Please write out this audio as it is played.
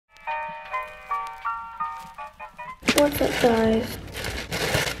What's up, guys?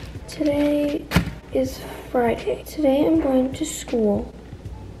 Today is Friday. Today I'm going to school.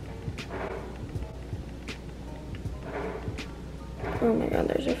 Oh my god,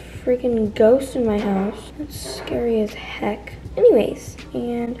 there's a freaking ghost in my house. That's scary as heck. Anyways,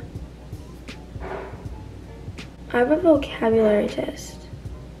 and I have a vocabulary test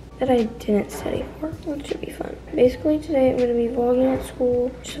that I didn't study for, which should be fun. Basically today I'm going to be vlogging at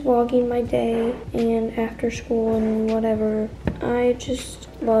school, just vlogging my day and after school and whatever. I just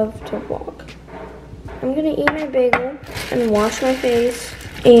love to vlog. I'm going to eat my bagel and wash my face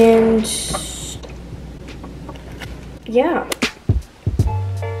and yeah.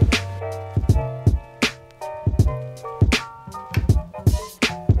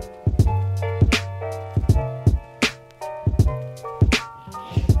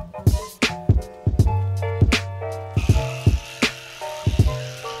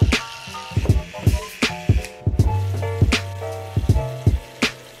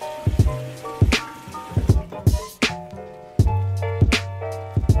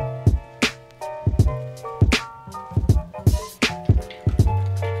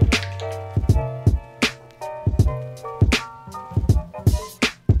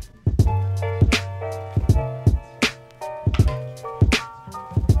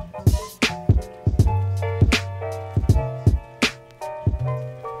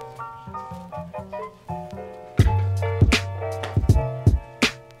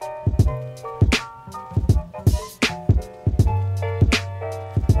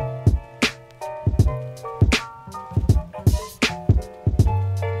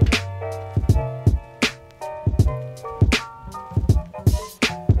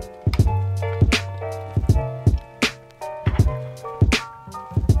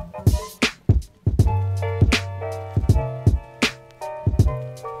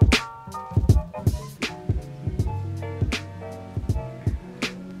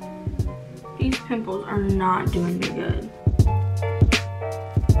 These pimples are not doing me good.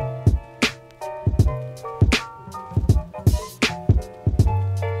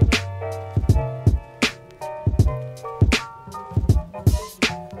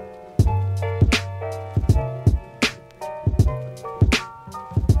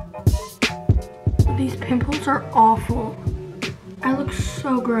 These pimples are awful. I look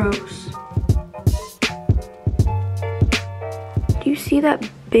so gross. Do you see that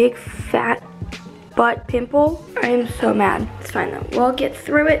big fat butt pimple? I am so mad. It's fine though. We'll get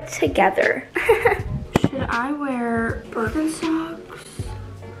through it together. Should I wear Birkenstocks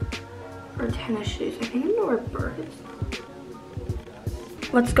or tennis shoes? I think I'm gonna wear Birkenstocks.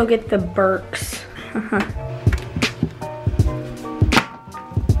 Let's go get the Birks.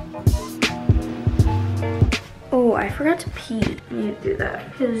 Oh, I forgot to pee. I need to do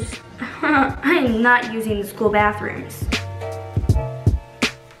that because I am not using the school bathrooms.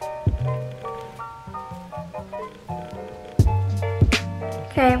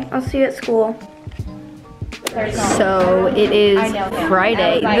 Okay, I'll see you at school. So it is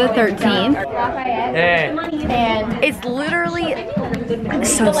Friday the 13th. And it's literally, I'm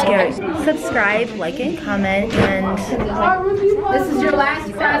so scared. Subscribe, like, and comment, and this is your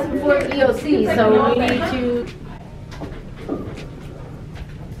last class before EOC, so you need to.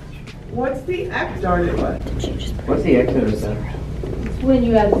 What's the X? Darn it, what? What's the X of the It's when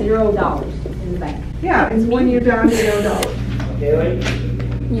you have $0 in the bank. Yeah, it's when you're down to $0. Kayleigh?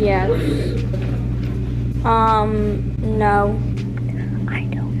 Yes. No. I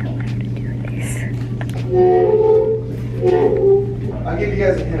don't know how to do this. I'll give you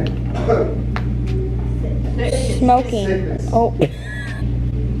guys a hint. Smoking. Sickness. Oh.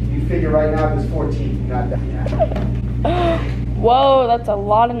 You figure right now it's 14, not that. Whoa, that's a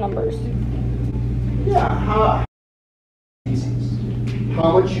lot of numbers. Yeah, how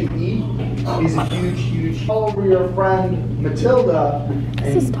much you eat is a huge all over your friend Matilda.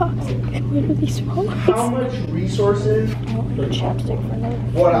 This is toxic. What are these for? How much resources? I don't need chapstick for another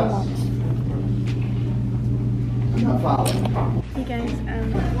 3 What else? months. I'm not following. Hey guys,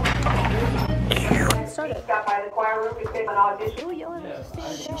 started. Got by the choir room, we came an audition. Oh, y'all have to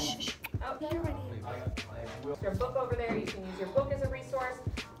stand down. Oh, you're ready. Your book over there, you can use your book as a resource.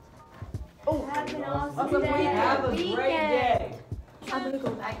 Oh, Have a great day. I'm gonna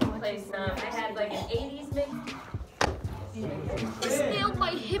go back and Play some, I had like an 80s mix. I nailed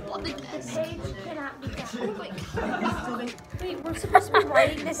my hip on the page. Cannot be done. Oh my god. Wait, we're supposed to be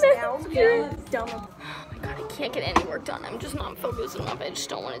writing this down? You're dumb. Oh my god, I can't get any work done. I'm just not focused enough. I just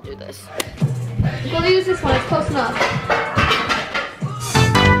don't want to do this. We'll use this one. It's close enough.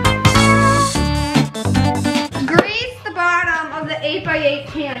 Grease the bottom of the an 8x8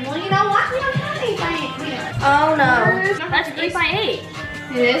 can. Well, you know what? We don't have 8x8 cans. Oh no. That's 8x8.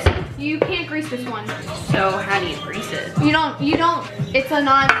 It is. You can't grease this one. So how do you grease it? You don't. It's a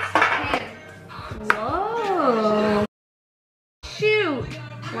non-stick pan. Whoa. Shoot.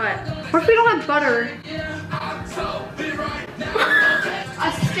 What? What if we don't have butter?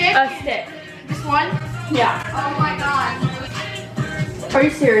 A stick? A stick. This one? Yeah. Oh my god. Are you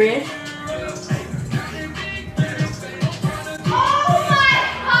serious? Oh my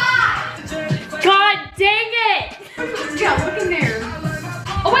god! God dang it! Yeah, look in there.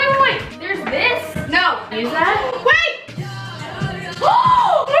 Oh wait. There's this. No. Use that? Wait!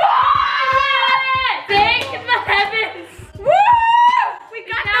 Oh! Thank the heavens! Woo! We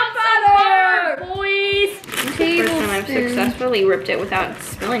got the butter, boys. First time I've successfully ripped it without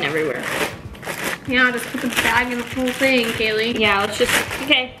spilling everywhere. Yeah, just put the bag in the whole thing, Kayleigh. Yeah, let's just,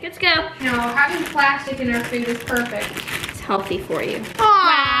 okay, let's go. No, having plastic in our food is perfect. It's healthy for you.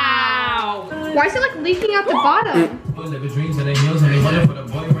 Wow. Why is it like leaking out the bottom? I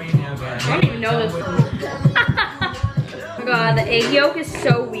don't even know this. Oh my god, the egg yolk is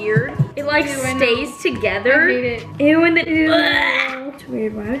so weird. It like stays together. I hate it. Ew, and then it's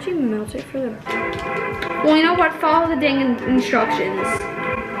weird. Why would you melt it for the? Well, you know what? Follow the dang instructions.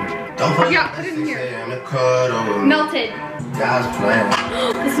 Yeah, put it in here. Melted. God's plan.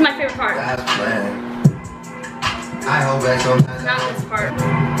 This is my favorite part. God's plan. I hope that sometimes. Not this part.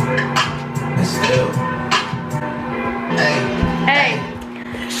 And still. Hey.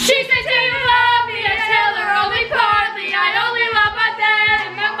 She said, "Do you love me?" I tell her only partly. I only love my dad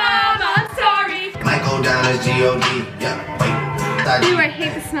and my mom. I'm sorry. Might go down as G-O-D. Yeah, wait. Ew, I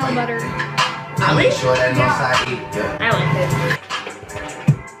hate the smell of butter. I make sure that no side eat. Yeah. I like it.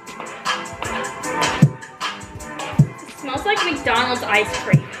 It smells like McDonald's ice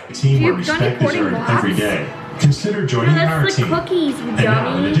cream. Team where You've done respect is recording earned vlogs? every day. Consider joining No, our that's the team. cookies, you And now,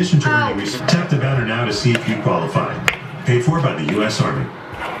 in dummy. addition to earning respect, tap the banner now to see if you qualify. Paid for by the U.S. Army.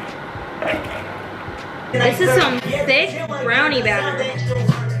 This is some thick brownie batter.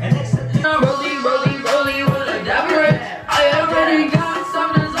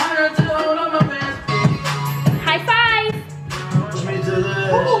 High five!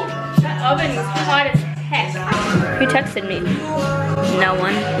 That oven is hot as heck. Who texted me? No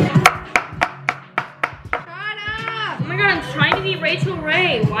one. Oh my god, I'm trying to be Rachel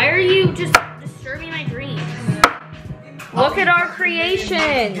Ray. Why are you just disturbing my dreams? Look at our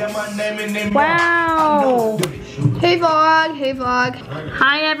creations. Wow. Hey vlog, hey vlog.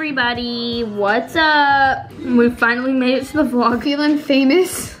 Hi everybody, what's up? We finally made it to the vlog. Feeling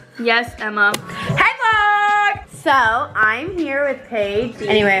famous? Yes, Emma. Hey vlog! So I'm here with Paige.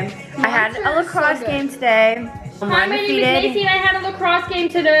 Anyway, I had a lacrosse game today. I'm Hi, my name is Macy and I had a lacrosse game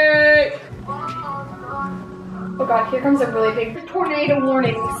today. Oh god, here comes a really big tornado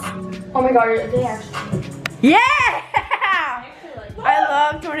warnings. Oh my god, they actually. Yeah! I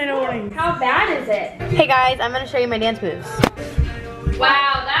love tornado warnings. How bad is it? Hey guys, I'm gonna show you my dance moves.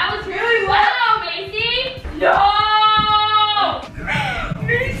 Wow, that was really well, Macy. No!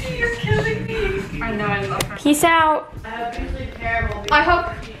 Macy, you're killing me. I know, I love her. Peace out. I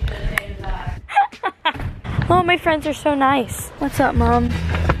hope. Oh, my friends are so nice. What's up, Mom?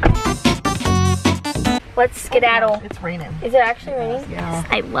 Let's skedaddle. It's raining. Is it actually raining? Yeah.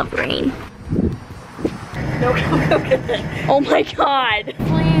 I love rain. No. Oh my god.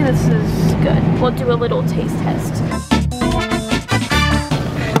 Hopefully this is good. We'll do a little taste test.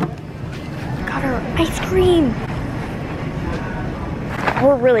 Got our ice cream.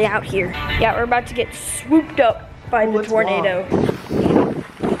 We're really out here. Yeah, we're about to get swooped up by the tornado.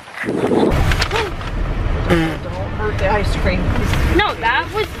 Don't hurt the ice cream. No, that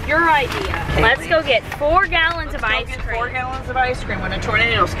was your idea. Let's go get 4 gallons of ice cream. 4 gallons of ice cream when a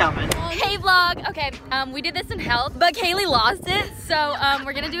tornado's coming. Hey vlog, okay, we did this in health, but Kayleigh lost it, so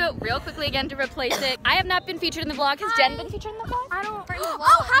we're gonna do it real quickly again to replace it. I have not been featured in the vlog. Has Jen been featured in the vlog? I don't.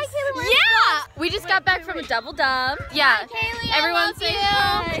 Oh, hi Kayleigh. Yeah, we just got back from a double dub. Yeah, hi, Kayleigh, everyone say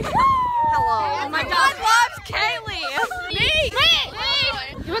hi. Hello. Oh my God, loves Kayleigh. Me.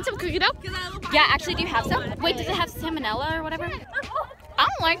 You want some cookie dough? Yeah, actually, do you have some? Wait, does it have salmonella or whatever? I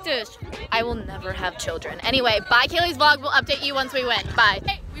don't like this. I will never have children. Anyway, bye Kayleigh's vlog. We'll update you once we win. Bye.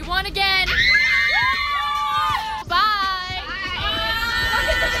 Hey, we won again.